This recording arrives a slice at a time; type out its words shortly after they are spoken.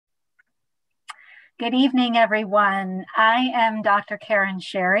Good evening, everyone. I am Dr. Karen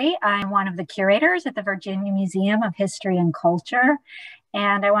Sherry. I'm one of the curators at the Virginia Museum of History and Culture,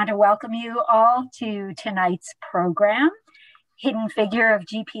 and I want to welcome you all to tonight's program, Hidden Figure of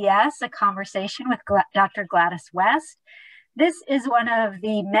GPS, a conversation with Dr. Gladys West. This is one of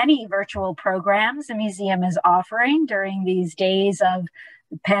the many virtual programs the museum is offering during these days of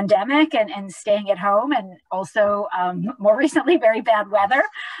pandemic and staying at home, and also more recently, very bad weather.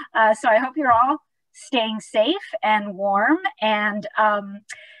 So I hope you're all staying safe and warm. And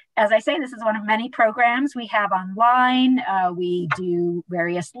as I say, this is one of many programs we have online. We do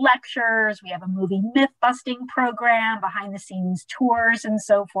various lectures. We have a movie myth-busting program, behind-the-scenes tours, and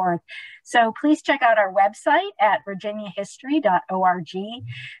so forth. So please check out our website at virginiahistory.org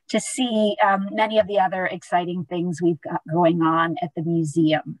to see many of the other exciting things we've got going on at the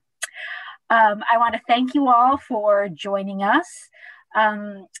museum. I want to thank you all for joining us.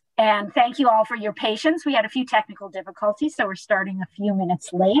 And thank you all for your patience. We had a few technical difficulties, so we're starting a few minutes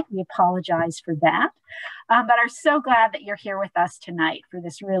late. We apologize for that, but are so glad that you're here with us tonight for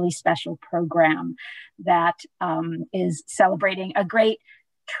this really special program that is celebrating a great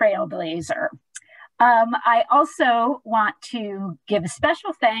trailblazer. I also want to give a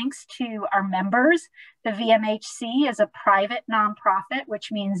special thanks to our members. The VMHC is a private nonprofit,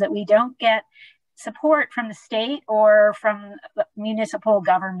 which means that we don't get support from the state or from municipal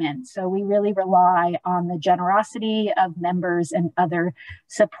government. So we really rely on the generosity of members and other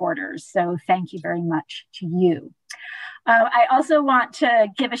supporters. So thank you very much to you. I also want to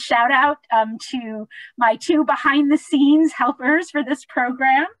give a shout out to my two behind the scenes helpers for this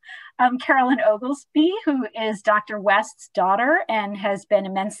program. Carolyn Oglesby, who is Dr. West's daughter and has been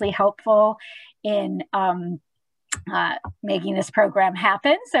immensely helpful in making this program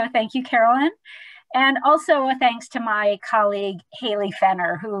happen. So thank you, Carolyn. And also a thanks to my colleague, Haley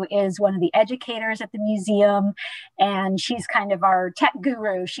Fenner, who is one of the educators at the museum, and she's kind of our tech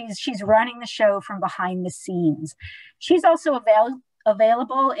guru. She's running the show from behind the scenes. She's also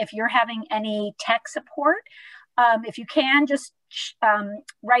available if you're having any tech support. If you can, just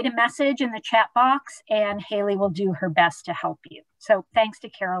write a message in the chat box, and Haley will do her best to help you. So thanks to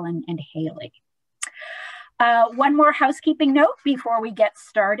Carolyn and Haley. One more housekeeping note before we get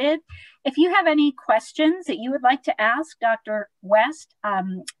started. If you have any questions that you would like to ask Dr. West,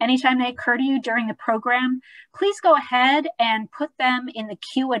 anytime they occur to you during the program, please go ahead and put them in the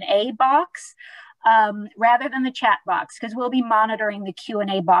Q&A box rather than the chat box, because we'll be monitoring the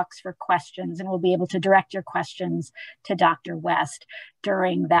Q&A box for questions, and we'll be able to direct your questions to Dr. West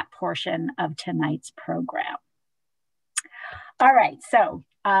during that portion of tonight's program. All right, so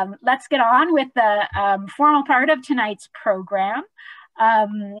let's get on with the formal part of tonight's program.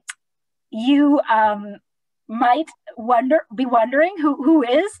 You might be wondering who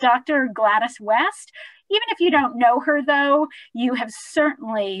is Dr. Gladys West. Even if you don't know her, though, you have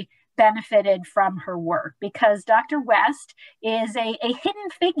certainly benefited from her work, because Dr. West is a hidden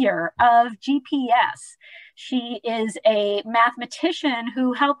figure of GPS. She is a mathematician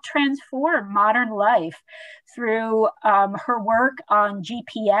who helped transform modern life through her work on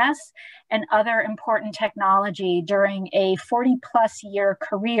GPS and other important technology during a 40-plus year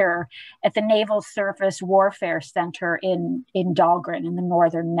career at the Naval Surface Warfare Center in Dahlgren in the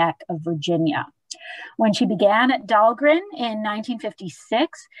northern neck of Virginia. When she began at Dahlgren in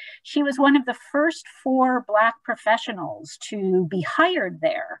 1956, she was one of the first 4 Black professionals to be hired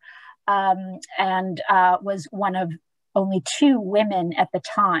there, and was one of only 2 women at the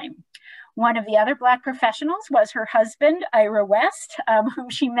time. One of the other Black professionals was her husband, Ira West, whom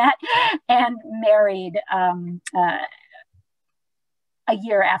she met and married a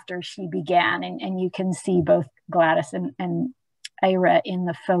year after she began. And you can see both Gladys and Ira in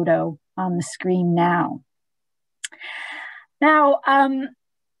the photo on the screen now. Now,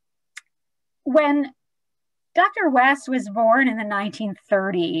 when Dr. West was born in the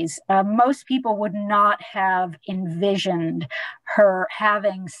 1930s, most people would not have envisioned her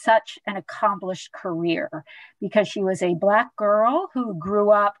having such an accomplished career, because she was a Black girl who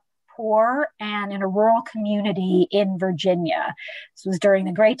grew up poor and in a rural community in Virginia. This was during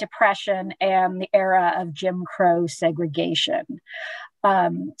the Great Depression and the era of Jim Crow segregation.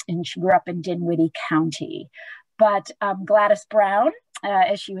 And she grew up in Dinwiddie County. But Gladys Brown,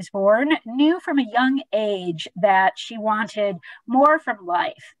 as she was born, knew from a young age that she wanted more from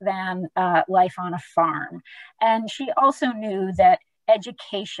life than life on a farm. And she also knew that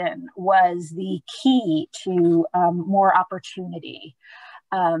education was the key to more opportunity.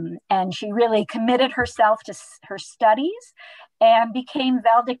 And she really committed herself to her studies and became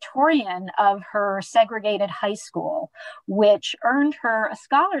valedictorian of her segregated high school, which earned her a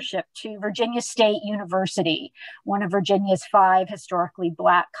scholarship to Virginia State University, one of Virginia's 5 historically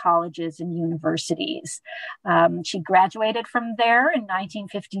Black colleges and universities. She graduated from there in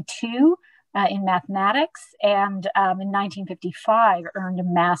 1952 in mathematics, and in 1955 earned a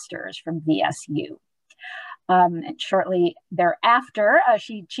master's from VSU. And shortly thereafter,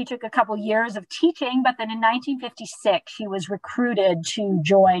 she took a couple years of teaching, but then in 1956, she was recruited to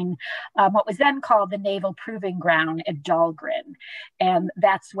join what was then called the Naval Proving Ground at Dahlgren. And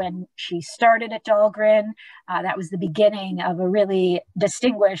that's when she started at Dahlgren. That was the beginning of a really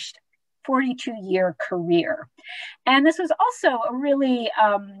distinguished 42-year career. And this was also a really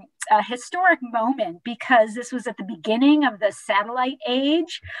a historic moment because this was at the beginning of the satellite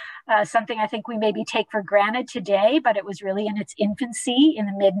age, something I think we maybe take for granted today, but it was really in its infancy in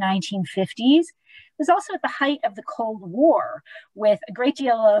the mid-1950s. It was also at the height of the Cold War, with a great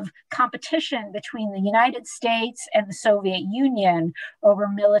deal of competition between the United States and the Soviet Union over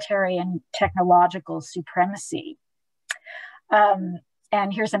military and technological supremacy.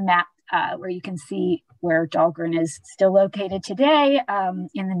 And here's a map where you can see where Dahlgren is still located today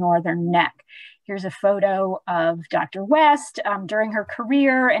in the northern neck. Here's a photo of Dr. West during her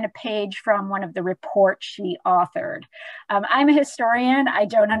career and a page from one of the reports she authored. I'm a historian. I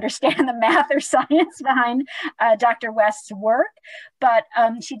don't understand the math or science behind Dr. West's work, but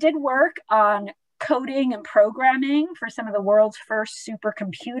she did work on coding and programming for some of the world's first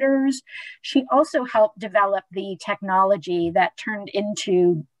supercomputers. She also helped develop the technology that turned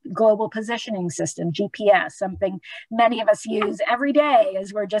into global positioning system, GPS, something many of us use every day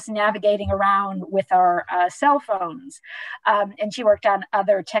as we're just navigating around with our cell phones. And she worked on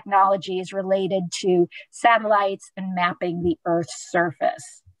other technologies related to satellites and mapping the Earth's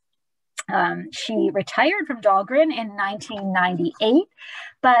surface. She retired from Dahlgren in 1998,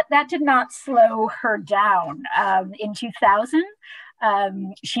 but that did not slow her down. In 2000,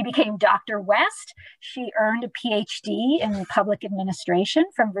 she became Dr. West. She earned a Ph.D. in public administration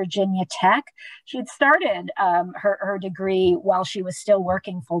from Virginia Tech. She had started her degree while she was still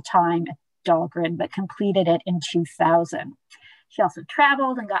working full-time at Dahlgren, but completed it in 2000. She also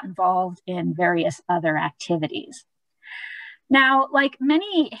traveled and got involved in various other activities. Now, like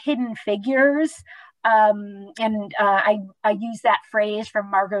many hidden figures, I use that phrase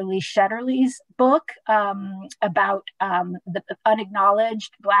from Margot Lee Shetterly's book about the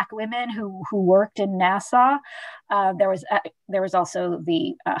unacknowledged Black women who worked in NASA. There was also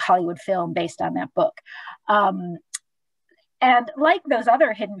the Hollywood film based on that book. And like those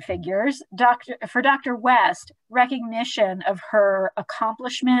other hidden figures, for Dr. West, recognition of her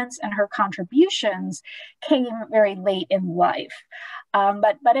accomplishments and her contributions came very late in life.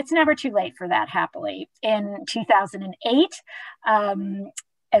 But it's never too late for that, happily. In 2008,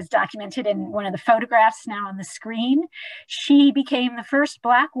 as documented in one of the photographs now on the screen, she became the first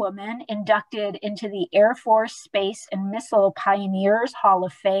Black woman inducted into the Air Force Space and Missile Pioneers Hall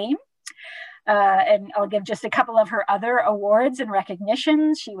of Fame. And I'll give just a couple of her other awards and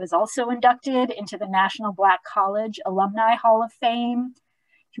recognitions. She was also inducted into the National Black College Alumni Hall of Fame.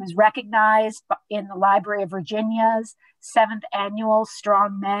 She was recognized in the Library of Virginia's 7th Annual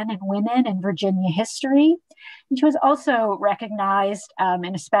Strong Men and Women in Virginia History. And she was also recognized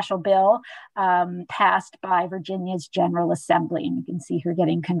in a special bill passed by Virginia's General Assembly. And you can see her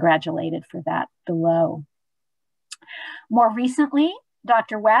getting congratulated for that below. More recently,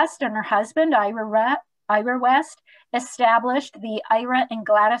 Dr. West and her husband, Ira West, established the Ira and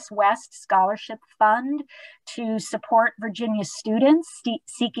Gladys West Scholarship Fund to support Virginia students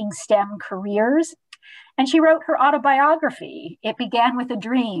seeking STEM careers. And she wrote her autobiography, It Began with a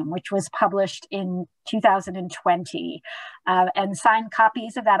Dream, which was published in 2020. And signed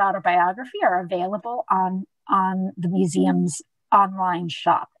copies of that autobiography are available on the museum's online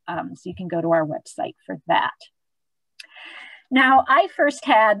shop. So you can go to our website for that. Now, I first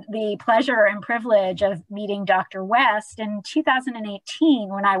had the pleasure and privilege of meeting Dr. West in 2018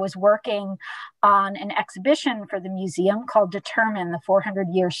 when I was working on an exhibition for the museum called Determine, the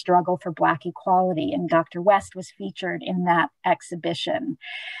 400-Year Struggle for Black Equality, and Dr. West was featured in that exhibition.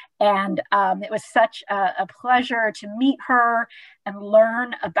 And it was such a pleasure to meet her and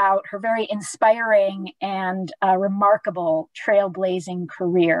learn about her very inspiring and remarkable trailblazing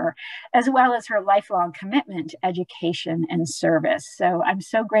career, as well as her lifelong commitment to education and service. So I'm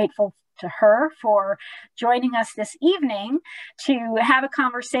so grateful to her for joining us this evening to have a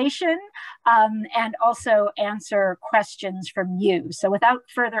conversation and also answer questions from you. So without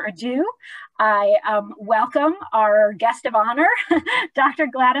further ado, I welcome our guest of honor, Dr.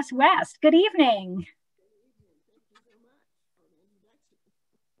 Gladys West. Good evening.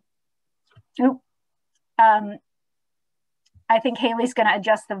 Oh, I think Haley's going to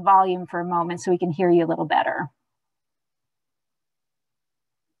adjust the volume for a moment so we can hear you a little better.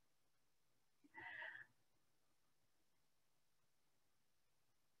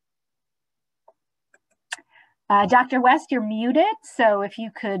 Dr. West, you're muted, so if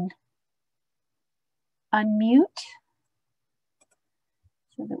you could unmute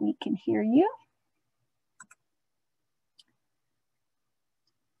so that we can hear you.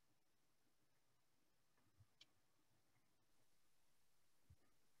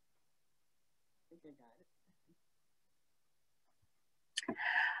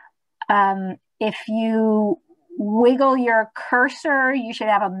 If you wiggle your cursor, you should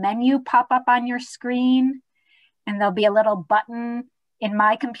have a menu pop up on your screen, and there'll be a little button. In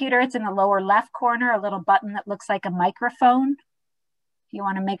my computer, it's in the lower left corner, a little button that looks like a microphone. You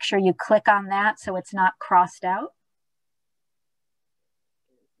want to make sure you click on that so it's not crossed out.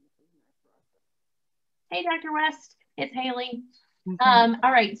 Hey, Dr. West, it's Haley. All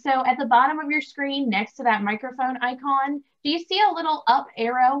right, so at the bottom of your screen, next to that microphone icon, do you see a little up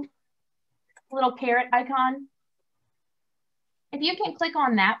arrow, little carrot icon? If you can click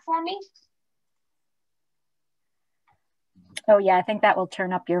on that for me. Oh yeah, I think that will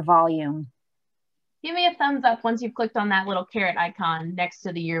turn up your volume. Give me a thumbs up once you've clicked on that little carrot icon next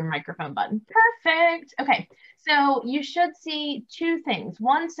to your microphone button. Perfect. Okay, so you should see two things.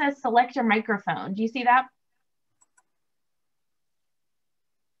 One says select a microphone. Do you see that?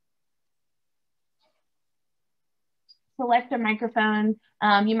 Select a microphone.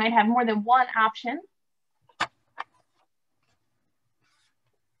 You might have more than one option.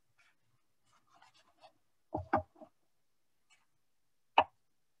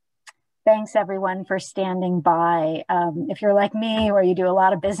 Thanks everyone for standing by. If you're like me, or you do a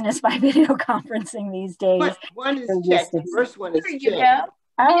lot of business by video conferencing these days. One is checked. The first one is checked. There you go.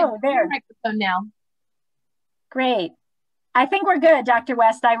 Oh, there. Microphone now. Great. I think we're good, Dr.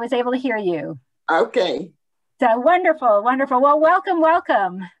 West. I was able to hear you. Okay. So wonderful, wonderful. Well, welcome,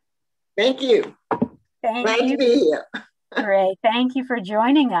 welcome. Thank you. Glad to be here. Great, thank you for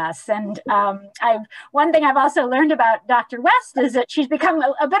joining us. And one thing I've also learned about Dr. West is that she's become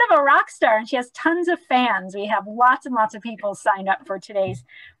a bit of a rock star, and she has tons of fans. We have lots and lots of people signed up for today's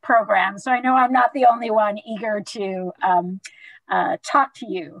program. So I know I'm not the only one eager to talk to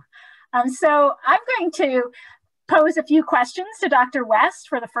you. So I'm going to pose a few questions to Dr. West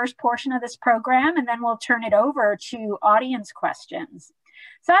for the first portion of this program, and then we'll turn it over to audience questions.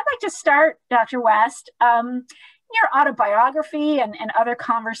 So I'd like to start, Dr. West, your autobiography and other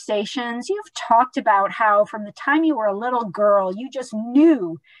conversations, you've talked about how from the time you were a little girl, you just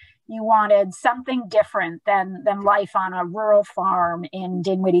knew you wanted something different than life on a rural farm in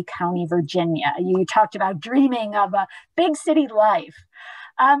Dinwiddie County, Virginia. You talked about dreaming of a big city life.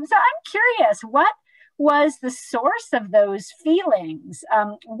 So I'm curious, what was the source of those feelings?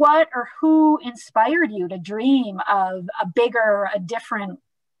 What or who inspired you to dream of a bigger, a different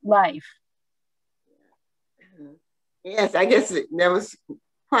life? Yes, I guess there was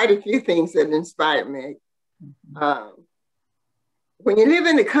quite a few things that inspired me. When you live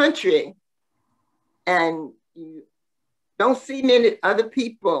in the country and you don't see many other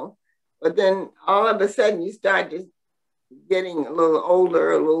people, but then all of a sudden you start just getting a little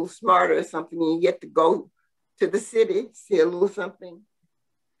older, a little smarter or something, and you get to go to the city, see a little something.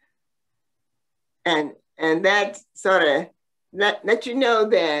 And that sort of let you know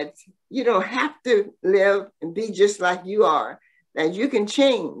that you don't have to live and be just like you are, that you can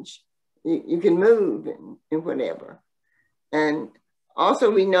change, you can move and whatever. And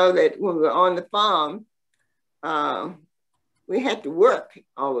also we know that when we're on the farm, we had to work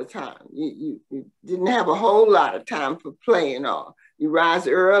all the time. You didn't have a whole lot of time for play and all. You rise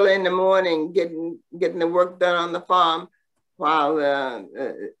early in the morning, getting the work done on the farm while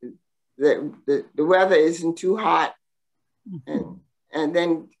the weather isn't too hot. And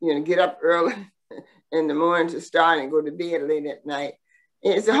then, get up early in the morning to start and go to bed late at night.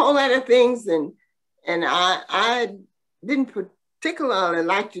 It's a whole lot of things. And I didn't particularly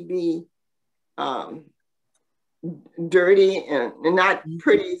like to be dirty and not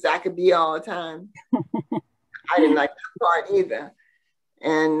pretty as I could be all the time. I didn't like that part either.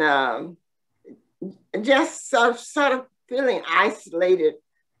 And just sort of feeling isolated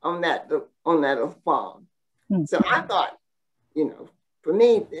on that little farm. So I thought, for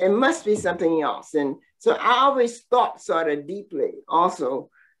me, it must be something else. And so I always thought sort of deeply also.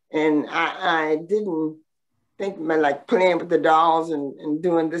 And I didn't think about like playing with the dolls and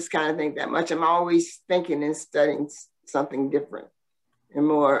doing this kind of thing that much. I'm always thinking and studying something different and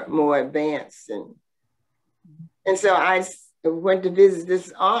more advanced. And so I went to visit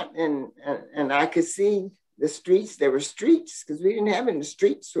this aunt and I could see the streets. There were streets because we didn't have any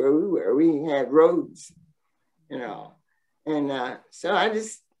streets where we were. We had roads, you know. And so I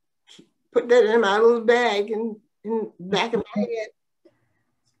just put that in my little bag and in the back of my head,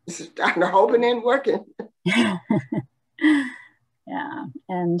 started hoping and working. Yeah,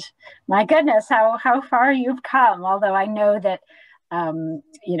 and my goodness, how far you've come. Although I know that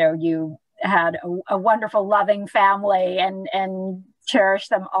you know, you had a wonderful, loving family and cherish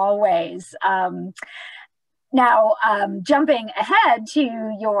them always. Now, jumping ahead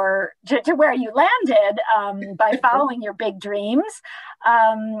to where you landed by following your big dreams,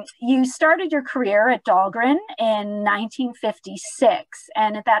 you started your career at Dahlgren in 1956.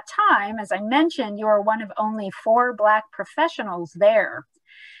 And at that time, as I mentioned, you were one of only 4 Black professionals there.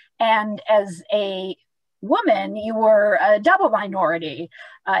 And as a woman, you were a double minority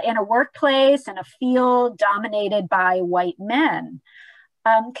in a workplace and a field dominated by white men.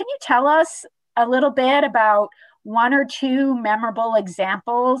 Can you tell us a little bit about 1 or 2 memorable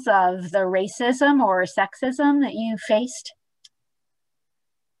examples of the racism or sexism that you faced?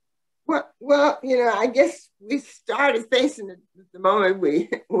 Well, you know, I guess we started facing it the moment we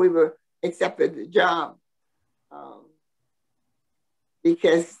were accepted the job,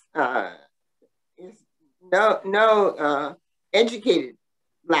 because no educated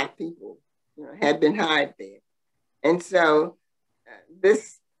Black people, you know, had been hired there, and so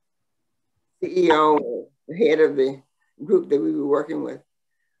this CEO, or the head of the group that we were working with,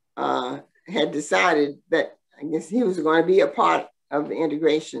 had decided that I guess he was going to be a part of the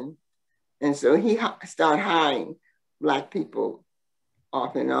integration. And so he started hiring Black people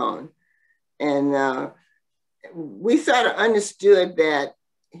off and on. And we sort of understood that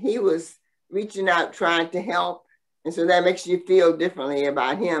he was reaching out, trying to help. And so that makes you feel differently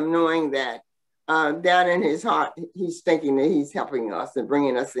about him, knowing that down in his heart, he's thinking that he's helping us and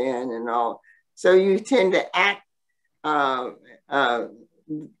bringing us in and all. So you tend to act the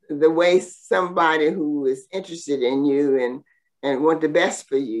way somebody who is interested in you and want the best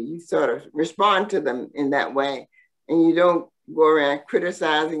for you, you sort of respond to them in that way. And you don't go around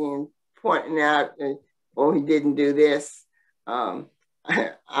criticizing and pointing out, oh, he didn't do this. I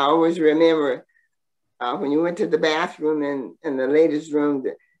always remember when you went to the bathroom in the ladies' room,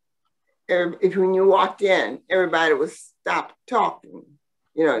 when you walked in, everybody would stop talking.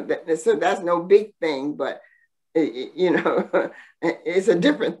 You know, so that's no big thing, but you know, it's a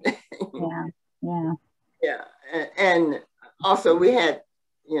different thing. Yeah. And also we had,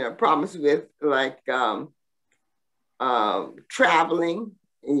 you know, problems with like traveling,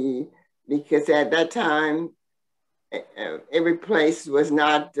 because at that time, every place was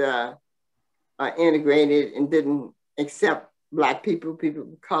not integrated and didn't accept Black people, people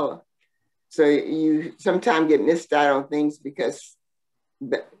of color. So you sometimes get missed out on things because,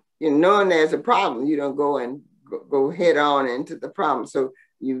 you know, knowing there's a problem, you don't go head on into the problem. So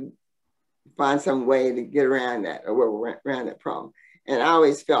you find some way to get around that or work around that problem. And I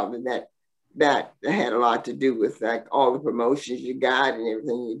always felt that had a lot to do with like all the promotions you got and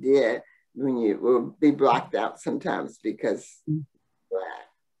everything you did, when you will be blocked out sometimes because Black.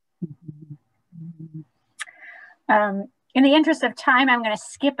 In the interest of time, I'm going to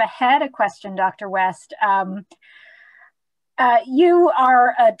skip ahead a question, Dr. West. You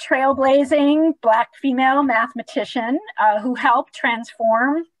are a trailblazing Black female mathematician who helped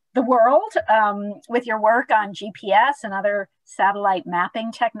transform the world with your work on GPS and other satellite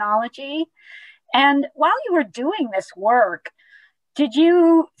mapping technology. And while you were doing this work, did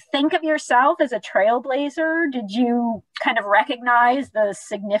you think of yourself as a trailblazer? Did you kind of recognize the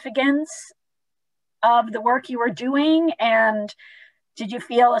significance of the work you were doing? And did you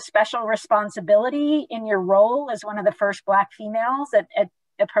feel a special responsibility in your role as one of the first Black females at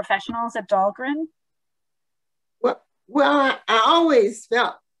professionals at Dahlgren? Well, I always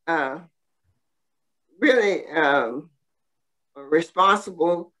felt really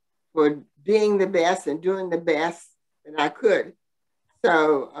responsible for being the best and doing the best that I could.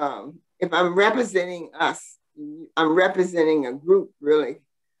 So if I'm representing us, I'm representing a group really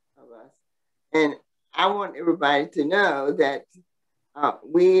of us. And I want everybody to know that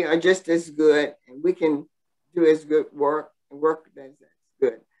we are just as good and we can do as good work and work that's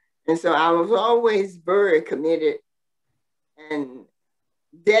good. And so I was always very committed and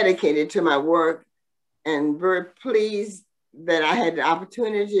dedicated to my work and very pleased that I had the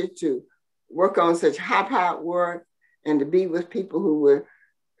opportunity to work on such high-powered work and to be with people who were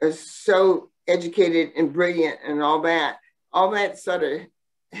so educated and brilliant and all that sort of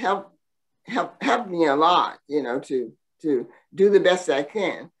helped me a lot, you know, to do the best I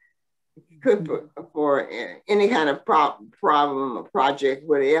could for any kind of problem or project,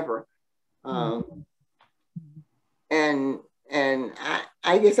 whatever. And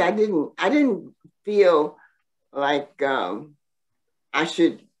I guess I didn't feel like I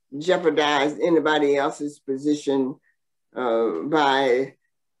should jeopardize anybody else's position by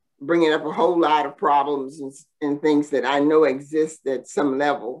bringing up a whole lot of problems and things that I know exist at some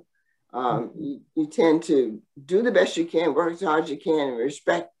level. You tend to do the best you can, work as hard as you can, and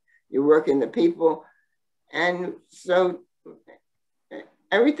respect your work and the people. And so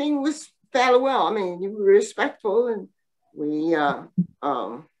everything was fairly well. I mean, you were respectful, and we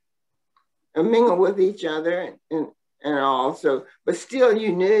mingle with each other and all. So, but still,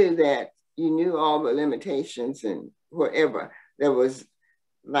 you knew all the limitations and whatever that was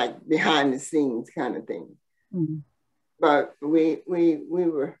like behind the scenes kind of thing. Mm-hmm. But we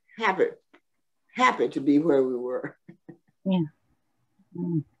were happy to be where we were. Yeah.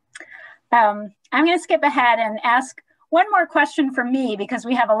 Mm-hmm. I'm going to skip ahead and ask one more question for me, because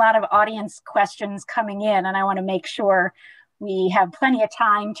we have a lot of audience questions coming in, and I want to make sure we have plenty of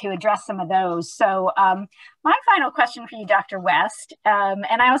time to address some of those. So my final question for you, Dr. West,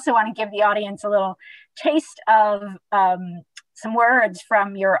 and I also want to give the audience a little taste of some words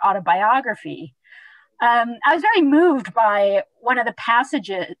from your autobiography. I was very moved by one of the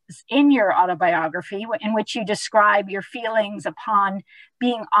passages in your autobiography in which you describe your feelings upon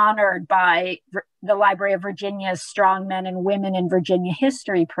being honored by the Library of Virginia's Strong Men and Women in Virginia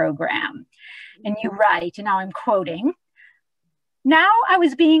History program. And you write, and now I'm quoting, "Now I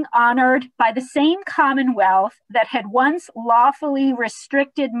was being honored by the same Commonwealth that had once lawfully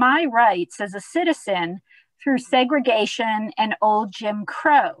restricted my rights as a citizen through segregation and old Jim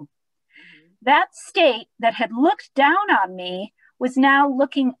Crow. That state that had looked down on me was now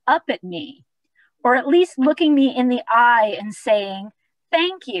looking up at me, or at least looking me in the eye and saying,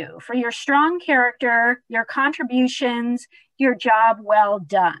 'Thank you for your strong character, your contributions, your job well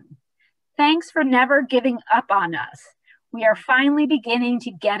done. Thanks for never giving up on us. We are finally beginning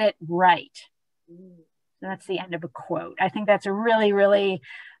to get it right.'" That's the end of a quote. I think that's a really, really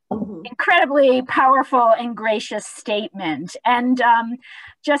incredibly powerful and gracious statement. And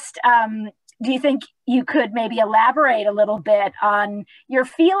do you think you could maybe elaborate a little bit on your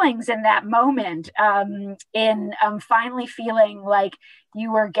feelings in that moment, in finally feeling like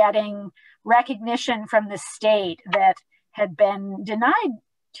you were getting recognition from the state that had been denied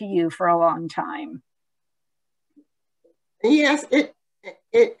to you for a long time? Yes, it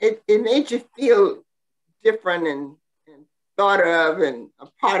made you feel different and thought of and a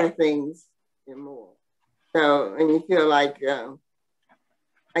part of things and more. So, and you feel like,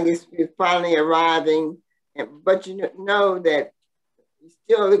 I guess you're finally arriving, but you know that you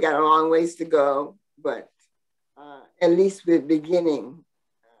still got a long ways to go, but at least we're beginning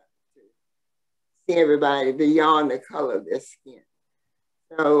to see everybody beyond the color of their skin.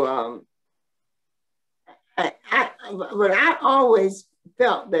 So I always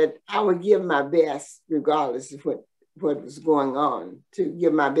felt that I would give my best regardless of what was going on, to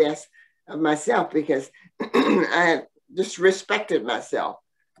give my best of myself, because I just respected myself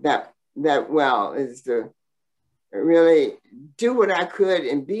that well, is to really do what I could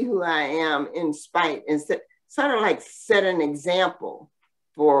and be who I am in spite, and sort of like set an example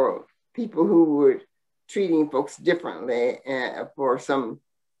for people who were treating folks differently for some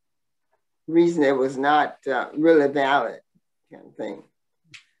reason that was not really valid, kind of thing.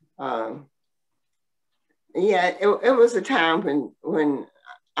 Yeah, it was a time when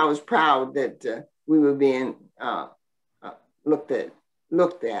I was proud that we were being looked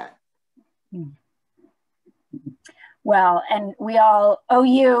at. Well, and we all owe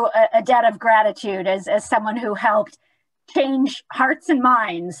you a debt of gratitude as someone who helped change hearts and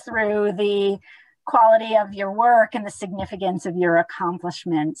minds through the quality of your work and the significance of your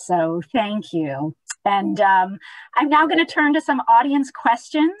accomplishments. So thank you. And I'm now going to turn to some audience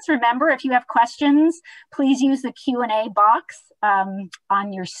questions. Remember, if you have questions, please use the Q&A box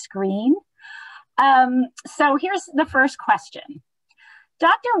on your screen. So here's the first question.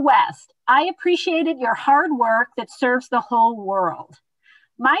 Dr. West, I appreciated your hard work that serves the whole world.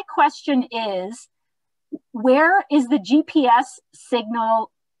 My question is, where is the GPS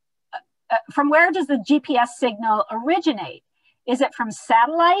signal, from where does the GPS signal originate? Is it from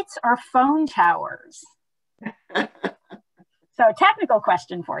satellites or phone towers? So a technical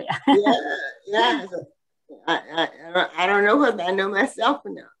question for you. Yeah. I don't know whether I know myself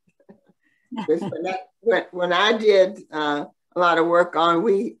or not. Because when I did a lot of work on,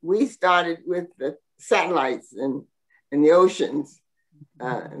 we started with the satellites and the oceans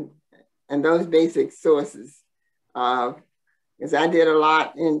and those basic sources. Because I did a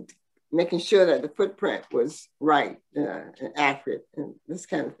lot in making sure that the footprint was right and accurate and this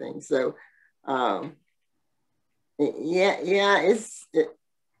kind of thing. So it's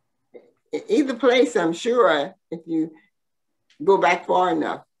either place, I'm sure, if you go back far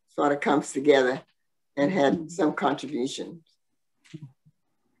enough, sort of comes together and had some contribution.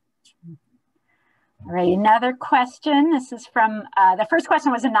 All right, another question. This is from, the first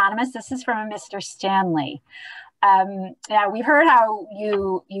question was anonymous. This is from Mr. Stanley. Yeah, we heard how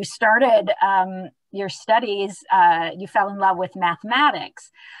you started your studies, you fell in love with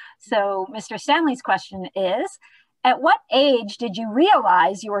mathematics. So Mr. Stanley's question is, at what age did you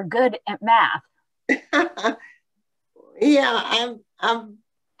realize you were good at math? Yeah, I've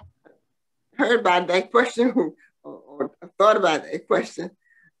heard about that question or thought about that question,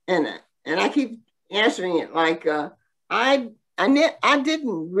 and I keep answering it like I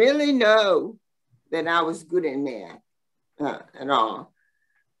didn't really know that I was good in math at all,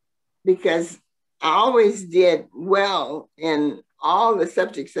 because I always did well in all the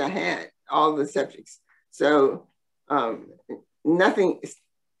subjects I had, all the subjects. So nothing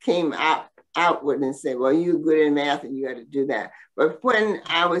came outward and said, well, you're good in math and you got to do that. But when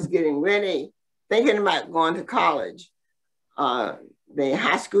I was getting ready, thinking about going to college, the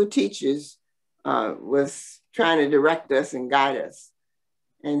high school teachers was trying to direct us and guide us.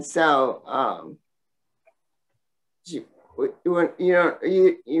 And so you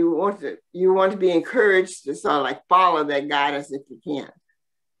want to be encouraged to sort of like follow that guidance if you can.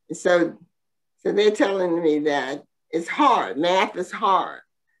 And so they're telling me that it's hard. Math is hard,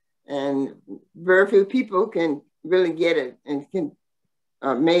 and very few people can really get it and can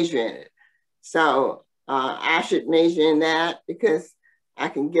major in it. So I should major in that because I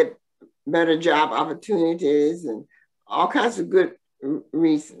can get better job opportunities and all kinds of good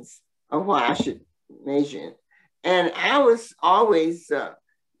reasons of why I should major in it. And I was always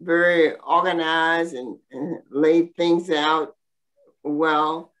very organized and laid things out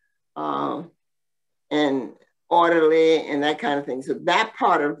well and orderly and that kind of thing. So that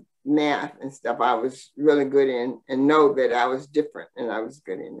part of math and stuff I was really good in, and know that I was different and I was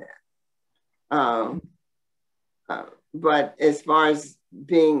good in that. But as far as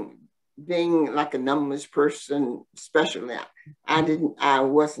being like a numbers person, especially, I didn't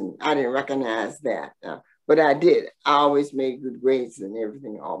recognize that. But I did. I always made good grades and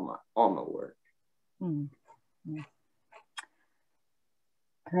everything, all my work. Mm-hmm.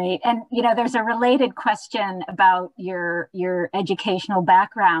 Great. And, there's a related question about your educational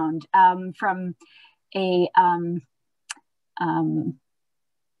background from the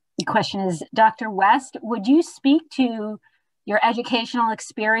question is, Dr. West, would you speak to your educational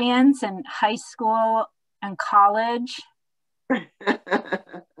experience in high school and college?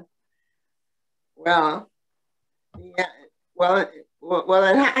 Well, yeah. Well,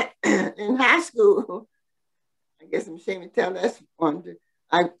 in high school, I guess I'm ashamed to tell this one.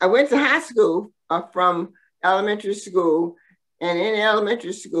 I went to high school from elementary school, and in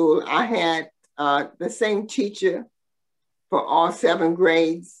elementary school, I had the same teacher for all 7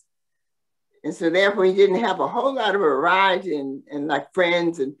 grades. And so therefore, you didn't have a whole lot of variety and like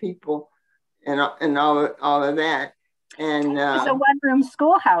friends and people and all of that. And it was a one-room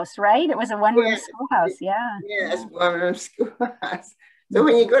schoolhouse, right? It was a one-room schoolhouse, yeah. Yeah, it's one-room schoolhouse. So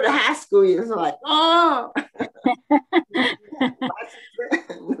when you go to high school, you're like, oh, big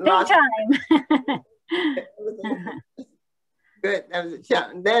time. Good, that was a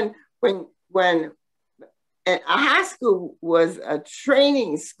challenge. Then when a high school was a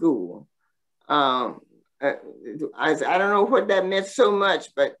training school, I don't know what that meant so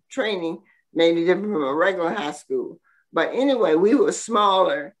much, but training made it different from a regular high school. But anyway, we were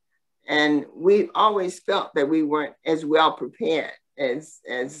smaller, and we always felt that we weren't as well prepared as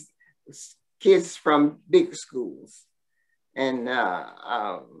kids from big schools. And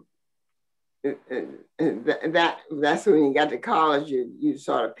that's when you got to college, you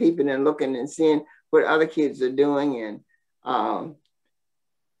sort of peeping and looking and seeing what other kids are doing, and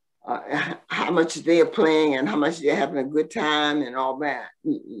how much they're playing and how much they're having a good time and all that.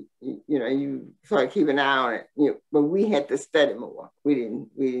 You sort of keep an eye on it. But we had to study more. We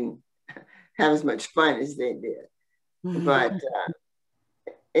didn't have as much fun as they did. But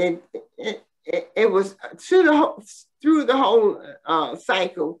it was through the whole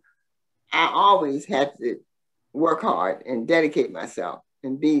cycle. I always had to work hard and dedicate myself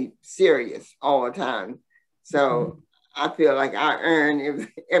and be serious all the time So I feel like I earn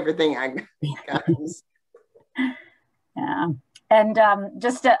everything I got. Yeah. And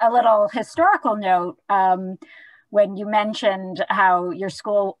just a little historical note, when you mentioned how your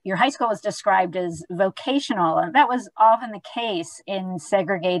high school was described as vocational, and that was often the case in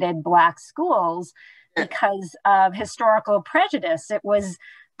segregated Black schools because of historical prejudice. It was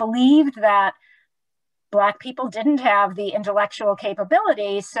believed that Black people didn't have the intellectual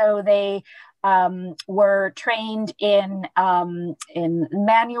capability, so they were trained in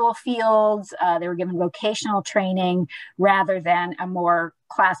manual fields. They were given vocational training rather than a more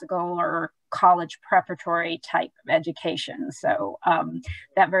classical or college preparatory type of education. So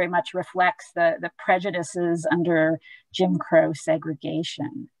that very much reflects the prejudices under Jim Crow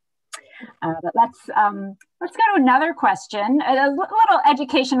segregation. But let's go to another question, a little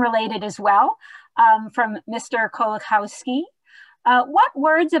education related as well, from Mr. Kolakowski. What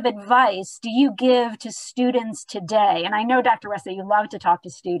words of advice do you give to students today? And I know, Dr. West, that you love to talk to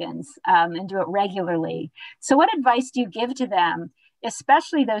students and do it regularly. So what advice do you give to them,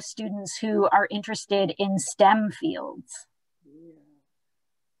 especially those students who are interested in STEM fields?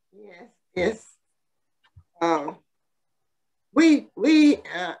 Yes. We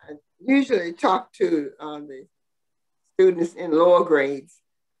usually talk to the students in lower grades.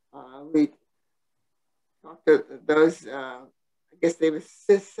 We talk to those, I guess they were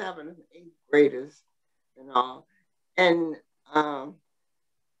 6th, 7th, 8th graders and all. And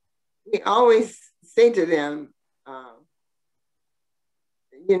we always say to them,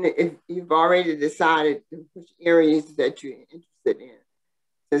 if you've already decided which areas that you're interested in,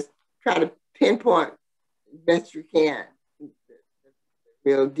 just try to pinpoint as best you can the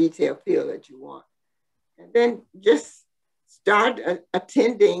real detailed field that you want. And then just start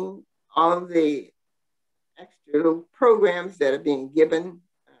attending all of the extra little programs that are being given.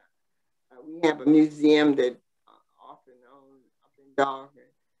 We have a museum that off and on up in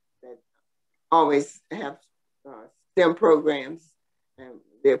Dahlgren that always have STEM programs, and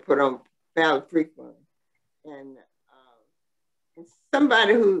they're put on fairly frequently. And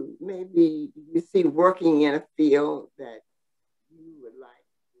somebody who maybe you see working in a field that you would like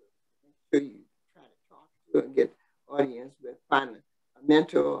to make sure you try to talk to and get audience with, find a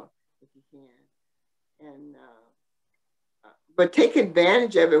mentor if you can. And but take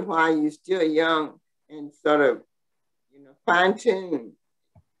advantage of it while you're still young and sort of, fine tune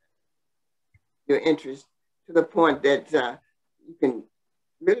your interest to the point that you can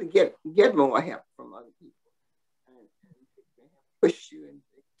really get more help from other people and push you and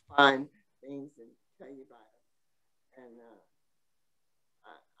find things and tell you about it. And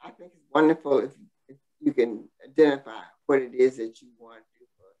I think it's wonderful if you can identify what it is that you want to do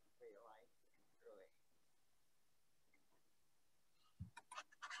for your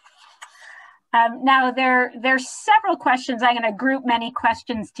life. Now, there's several questions. I'm going to group many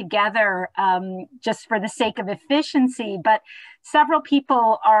questions together just for the sake of efficiency, but several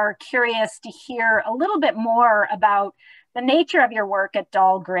people are curious to hear a little bit more about the nature of your work at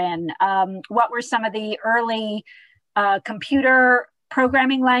Dahlgren. What were some of the early computer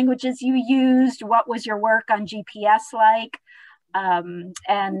programming languages you used? What was your work on GPS like? And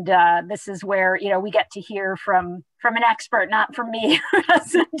this is where we get to hear from an expert, not from me, who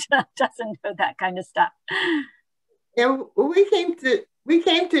doesn't know that kind of stuff. Yeah, we came to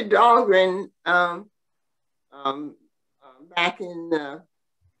Dahlgren back in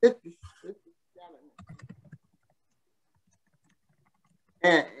 57,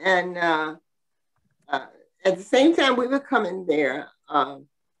 and at the same time we were coming there,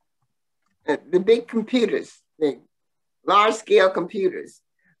 the big computers, large-scale computers.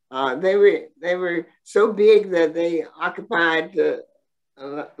 They were so big that they occupied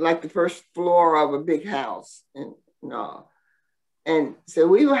like the first floor of a big house, and so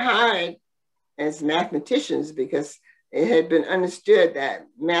we were hired as mathematicians because it had been understood that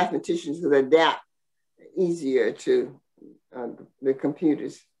mathematicians would adapt easier to the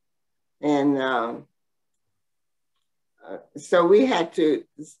computers, and so we had to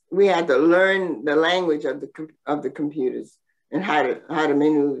learn the language of the computers and how to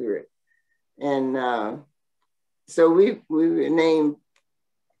maneuver it, and so we were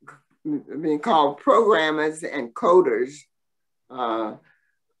being called programmers and coders, and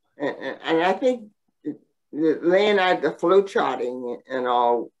I think laying out the flow charting and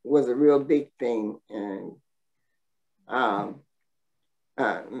all was a real big thing, and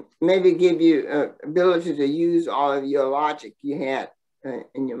maybe give you ability to use all of your logic you had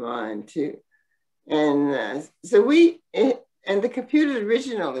in your mind too. And so and the computers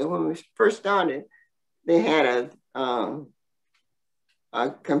originally, when we first started, they had a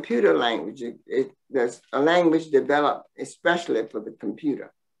computer language. There's a language developed especially for the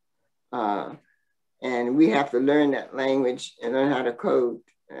computer. And we have to learn that language and learn how to code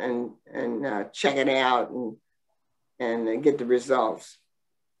and check it out and get the results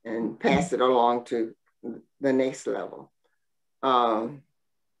and pass it along to the next level. And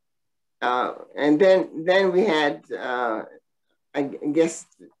then we had, I guess,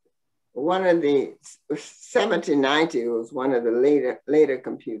 one of the 1790 was one of the later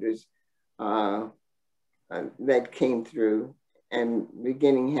computers that came through and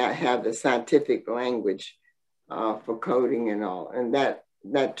beginning to have the scientific language for coding and all. And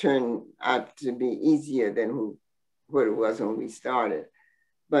that turned out to be easier than what it was when we started.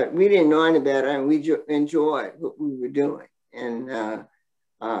 But we didn't know any better, and we enjoyed what we were doing. And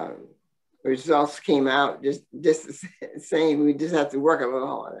results came out just the same. We just have to work a little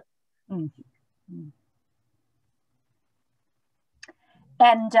harder. Mm-hmm.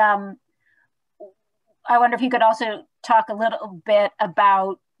 And I wonder if you could also talk a little bit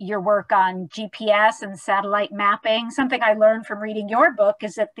about your work on GPS and satellite mapping. Something I learned from reading your book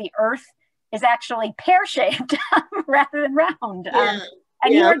is that the Earth is actually pear-shaped rather than round. Yeah.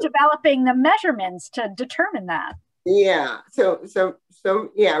 And you were developing the measurements to determine that. Yeah. So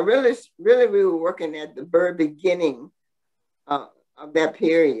yeah, really we were working at the very beginning of that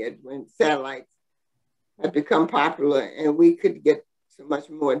period when satellites had become popular and we could get so much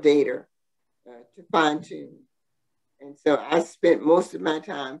more data to fine tune. And so I spent most of my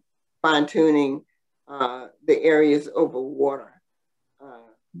time fine tuning the areas over water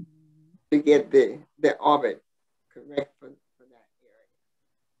to get the orbit correct for that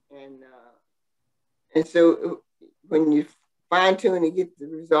area. And so when you fine tune and get the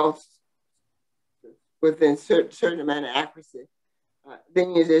results within certain amount of accuracy,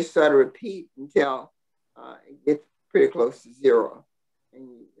 then you just sort of repeat until it gets pretty close to zero, and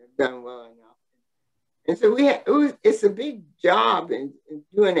you've done well enough. And so it's a big job in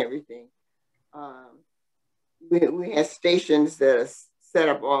doing everything. We have stations that are set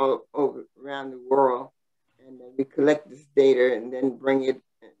up all over around the world, and we collect this data and then bring it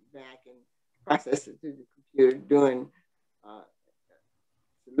back and process it through the computer, doing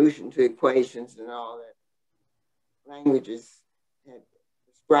solution to equations and all that languages had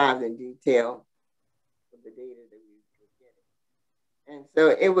described in detail for the data that we were getting. And so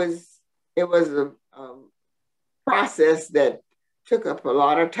it was a process that took up a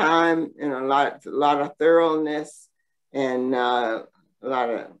lot of time and a lot of thoroughness and a lot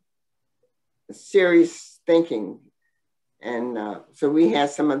of serious thinking. And so we had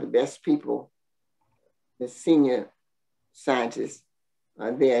some of the best people, the senior scientists,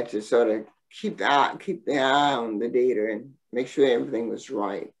 there to sort of keep the eye on the data and make sure everything was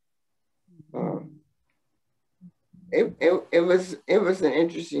right. It was an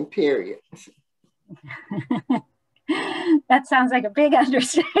interesting period. That sounds like a big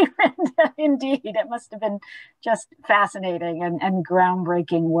understatement. Indeed, it must have been just fascinating and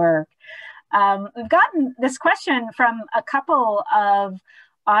groundbreaking work. We've gotten this question from a couple of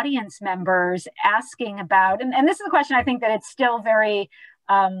audience members asking about, and this is a question I think that it's still very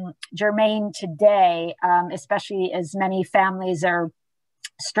germane today, especially as many families are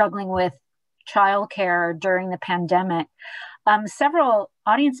struggling with childcare during the pandemic. Several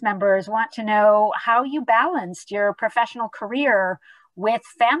audience members want to know how you balanced your professional career with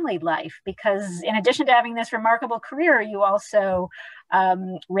family life, because in addition to having this remarkable career, you also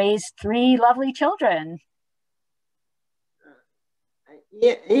raised 3 lovely children.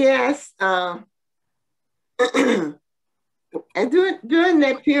 Yes. And during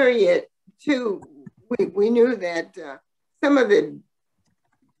that period, too, we knew that some of the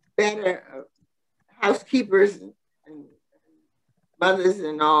better housekeepers and mothers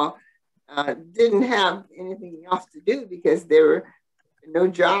and all didn't have anything else to do because there were no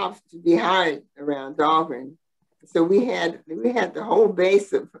jobs to be hired around Dahlgren. So we had the whole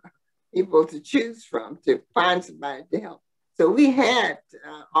base of people to choose from to find somebody to help. So we had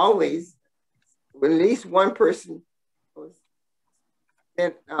always at least one person was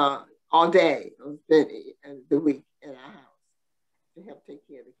spent all day, or spent the week at our house to help take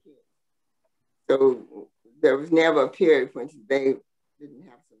care of the kids. So there was never a period when they didn't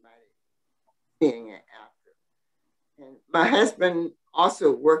have somebody seeing it after. And my husband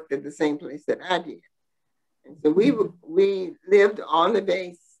also worked at the same place that I did. And so we lived on the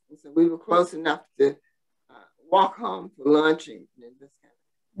base, and so we were close enough to walk home for lunch and this kind of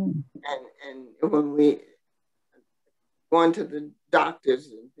thing. And when we going to the doctors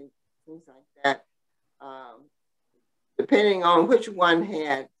and things like that, depending on which one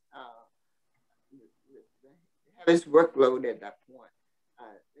had his workload at that point.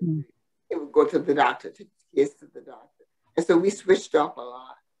 He would go to the doctor, take his kids to the doctor. And so we switched off a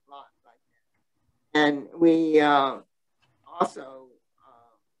lot like that. And we also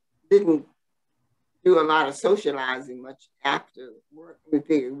didn't do a lot of socializing much after work. We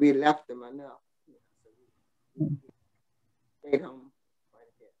figured we left them enough. So we stayed home quite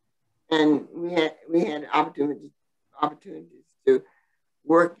a bit. And we had opportunities to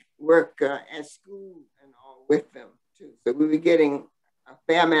work at school and all with them too. So we were getting a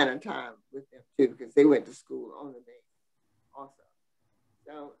fair amount of time with them too, because they went to school on the day also.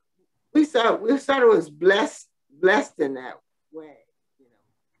 So we sort of was blessed in that way.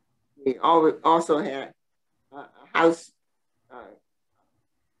 You know, we also had a house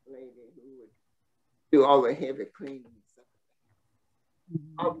lady who would do all the heavy cleaning and stuff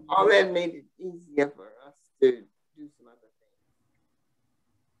like that. All that made it easier for us to do some other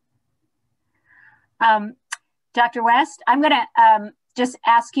things. Dr. West, I'm going to just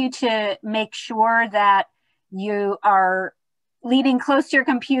ask you to make sure that you are leaning close to your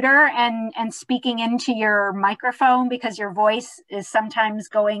computer and speaking into your microphone, because your voice is sometimes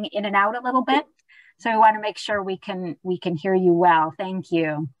going in and out a little bit. So we want to make sure we can hear you well. Thank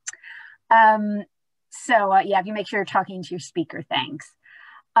you. Yeah, if you make sure you're talking to your speaker, thanks.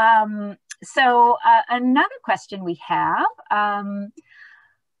 Another question we have,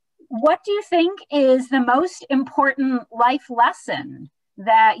 what do you think is the most important life lesson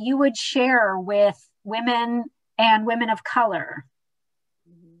that you would share with women and women of color?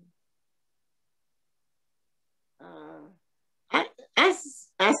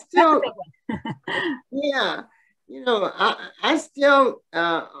 I still, yeah, you know, I still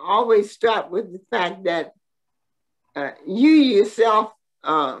always start with the fact that you yourself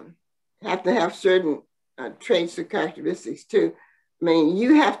have to have certain traits or characteristics too. I mean,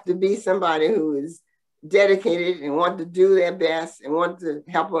 you have to be somebody who is dedicated and want to do their best and want to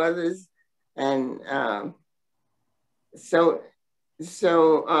help others. And so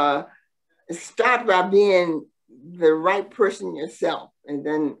start by being the right person yourself, and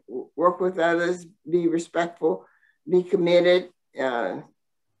then work with others, be respectful, be committed,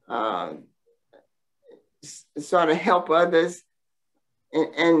 sort of help others,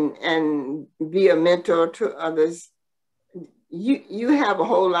 and be a mentor to others. You have a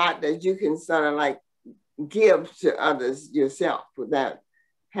whole lot that you can sort of like give to others yourself without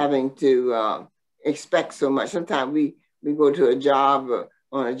having to expect so much. Sometimes we go to a job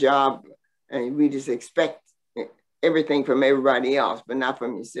on a job and we just expect everything from everybody else, but not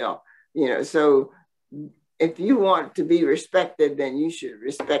from yourself. You know, so if you want to be respected, then you should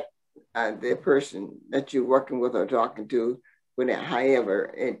respect the person that you're working with or talking to, whatever,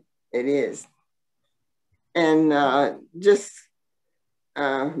 however it is. And just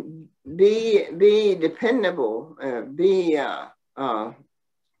be dependable, be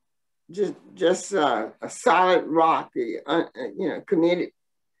just a solid rock, you know, committed,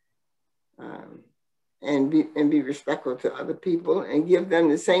 and be respectful to other people and give them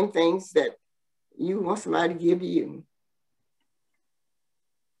the same things that you want somebody to give you.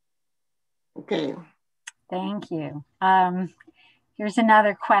 Okay. Thank you. Here's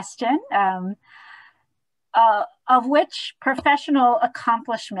another question. Of which professional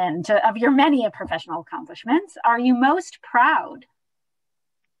accomplishment, of your many professional accomplishments, are you most proud?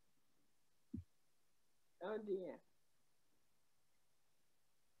 Oh dear.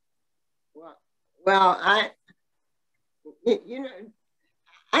 Well, you know,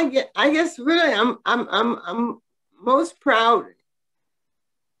 I guess really I'm most proud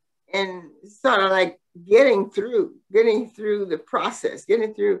and sort of like getting through the process,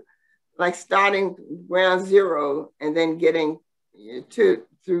 getting through, like starting ground zero and then getting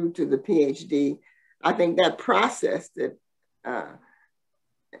through to the PhD. I think that process that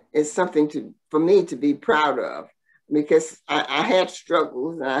is something for me to be proud of, because I had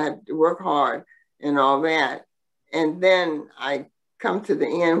struggles and I had to work hard and all that. And then I come to the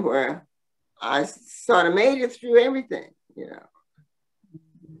end where I sort of made it through everything, you know.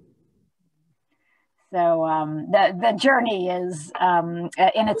 So the journey is in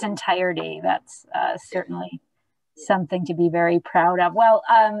its entirety. That's certainly something to be very proud of. Well,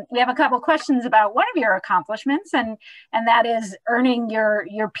 we have a couple of questions about one of your accomplishments, and that is earning your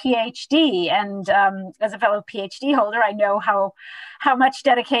PhD. And as a fellow PhD holder, I know how much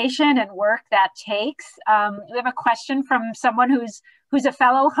dedication and work that takes. We have a question from someone who's a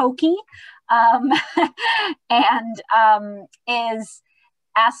fellow Hokie, and is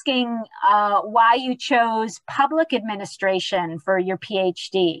asking why you chose public administration for your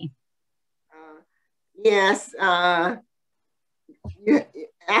PhD. Yes, after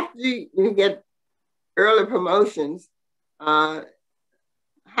you get early promotions,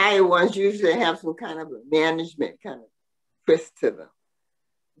 higher ones usually have some kind of a management kind of twist to them.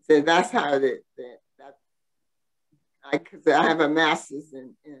 So that's how because I have a master's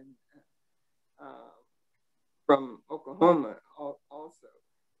in from Oklahoma also.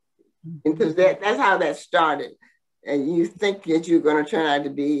 And because that's how that started. And you think that you're going to turn out to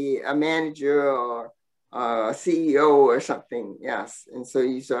be a manager or a CEO or something, yes. And so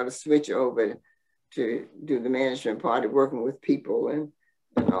you sort of switch over to do the management part of working with people and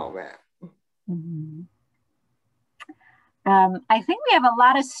all that. Mm-hmm. I think we have a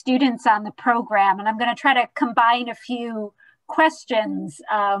lot of students on the program, and I'm going to try to combine a few questions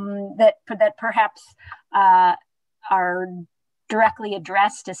that perhaps are directly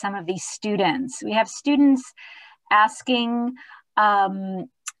addressed to some of these students. We have students asking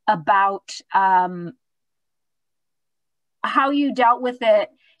about how you dealt with it,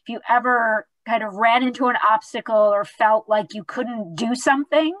 if you ever kind of ran into an obstacle or felt like you couldn't do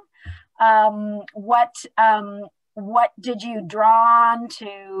something. What did you draw on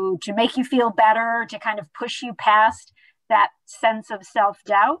to make you feel better, to kind of push you past that sense of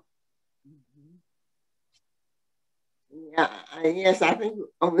self-doubt? Yeah, yes, I think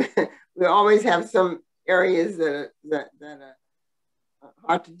we always have some areas that are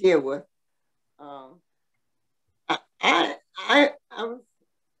hard to deal with. I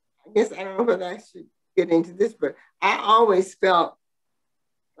guess I don't know whether I should get into this, but I always felt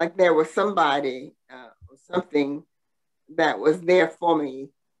like there was somebody or something that was there for me,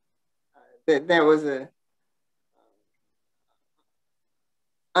 that there was a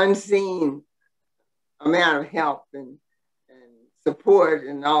unseen amount of help and support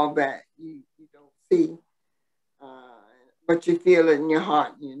and all that you don't see, but you feel it in your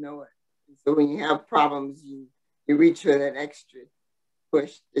heart, you know it. And so when you have problems, you reach for that extra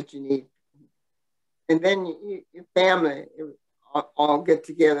push that you need. And then your family all get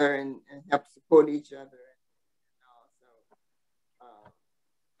together and help support each other.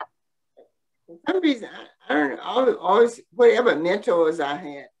 For some reason, I don't know, always, whatever mentors I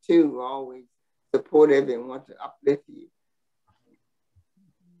had too, were always supportive and want to uplift you,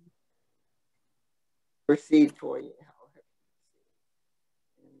 proceed for you.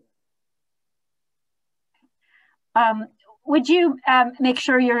 Would you make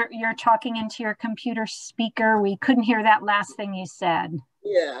sure you're talking into your computer speaker? We couldn't hear that last thing you said.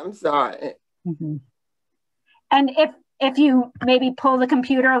 Yeah, I'm sorry. Mm-hmm. And if you maybe pull the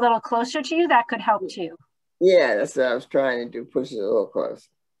computer a little closer to you, that could help too. Yeah, that's what I was trying to do, push it a little closer.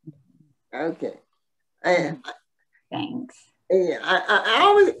 Okay. Thanks. Yeah,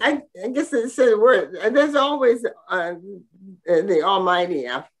 I guess it's a word. There's always the Almighty.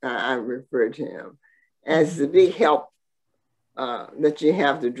 I refer to him as the big help that you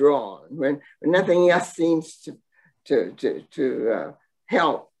have to draw on when nothing else seems to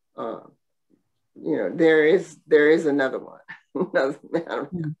help. You know, there is another one. Another matter.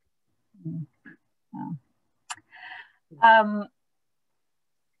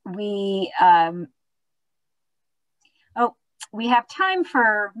 We have time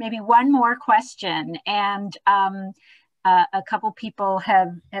for maybe one more question, and a couple people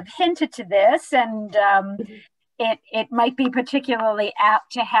have hinted to this, and it might be particularly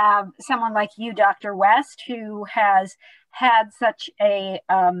apt to have someone like you, Dr. West, who has had such an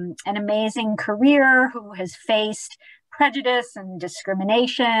amazing career, who has faced prejudice and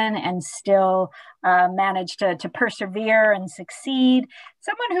discrimination and still managed to persevere and succeed.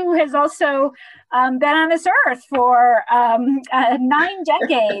 Someone who has also been on this earth for 9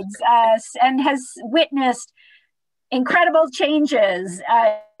 decades and has witnessed incredible changes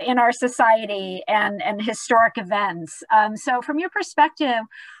in our society and historic events. So from your perspective,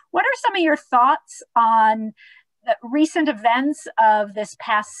 what are some of your thoughts on the recent events of this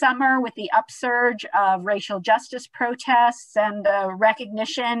past summer with the upsurge of racial justice protests and the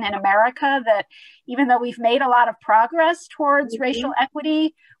recognition in America that even though we've made a lot of progress towards racial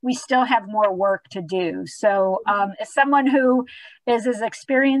equity, we still have more work to do. So as someone who is as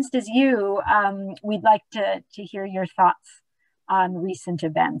experienced as you, we'd like to hear your thoughts on recent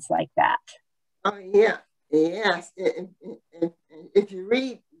events like that. Oh, yeah. Yes. If you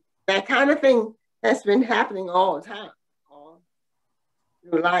read, that kind of thing has been happening all the time, all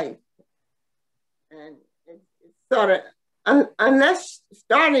through life. And it's sort of, unless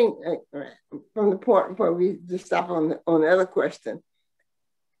starting from the point where we just stop on the other question,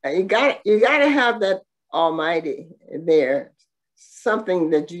 you got to have that Almighty there,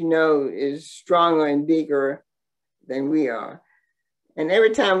 something that you know is stronger and bigger than we are. And every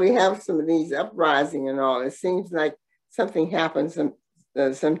time we have some of these uprising and all, it seems like something happens,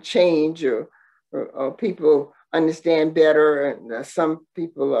 some change or people understand better. And some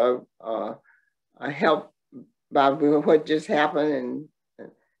people are helped by what just happened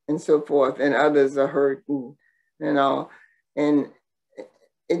and so forth, and others are hurt and all. And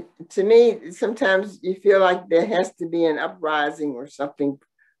to me, sometimes you feel like there has to be an uprising or something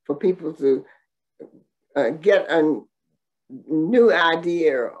for people to get a new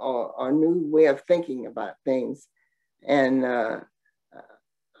idea or a new way of thinking about things. And I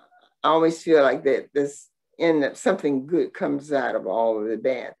always feel like that something good comes out of all of the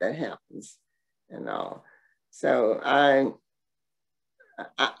bad that happens and all. So I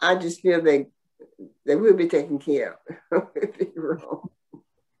just feel they will be taken care of.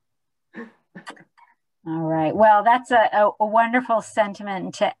 All right. Well, that's a wonderful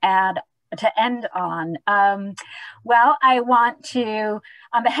sentiment to end on. Well, I want to,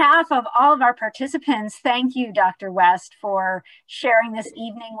 on behalf of all of our participants, thank you, Dr. West, for sharing this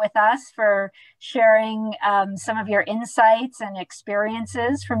evening with us, for sharing some of your insights and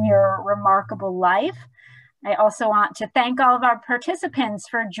experiences from your remarkable life. I also want to thank all of our participants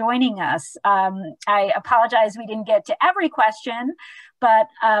for joining us. I apologize we didn't get to every question, but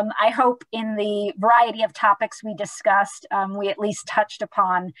I hope in the variety of topics we discussed, we at least touched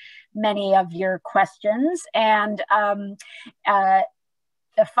upon many of your questions. And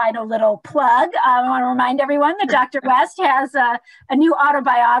a final little plug, I want to remind everyone that Dr. West has a new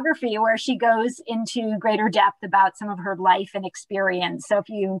autobiography where she goes into greater depth about some of her life and experience. So if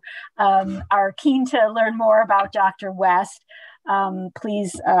you are keen to learn more about Dr. West,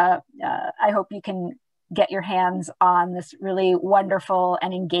 please, I hope you can get your hands on this really wonderful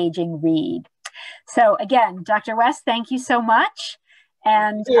and engaging read. So again, Dr. West, thank you so much.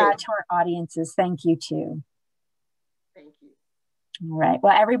 And to our audiences, thank you too. Thank you. All right.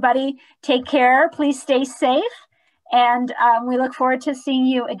 Well, everybody, take care. Please stay safe. And we look forward to seeing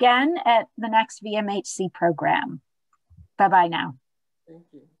you again at the next VMHC program. Bye-bye now. Thank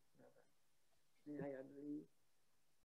you.